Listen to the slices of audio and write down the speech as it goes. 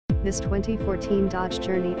This 2014 Dodge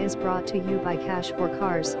Journey is brought to you by Cash for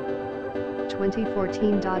Cars.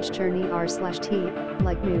 2014 Dodge Journey R/T,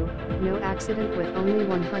 like new, no accident with only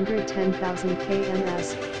 110,000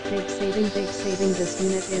 kms, big saving. This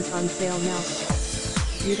unit is on sale now.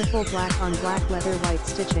 Beautiful black on black leather white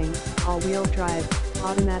stitching, all-wheel drive,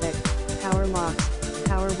 automatic, power locks,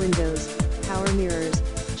 power windows, power mirrors,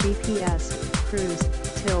 GPS, cruise,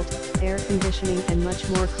 tilt, air conditioning and much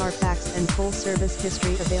more. Carfax and full service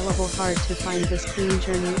history available. Hard to find this clean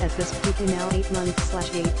Journey at this peak. Now 8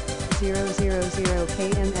 months/8,000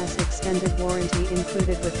 kms extended warranty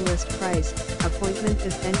included with list price. Appointment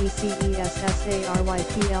is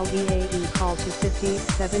NECESSARYPLEAE. Call to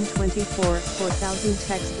 50-724-4000.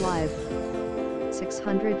 Text live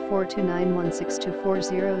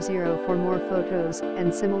 600-429-16240. For more photos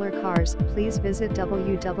and similar cars, please visit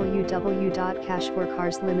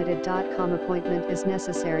www.cashforcarslimited.com. Appointment is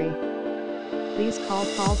necessary. Please call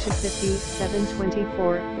to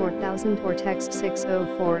 50-724-4000 or text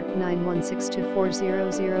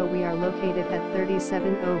 604-916-2400. We are located at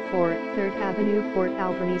 3704 3rd Avenue, Port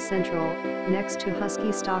Alberni Central, next to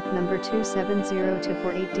Husky Stock number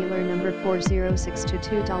 270-248, dealer number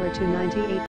 40622 $298.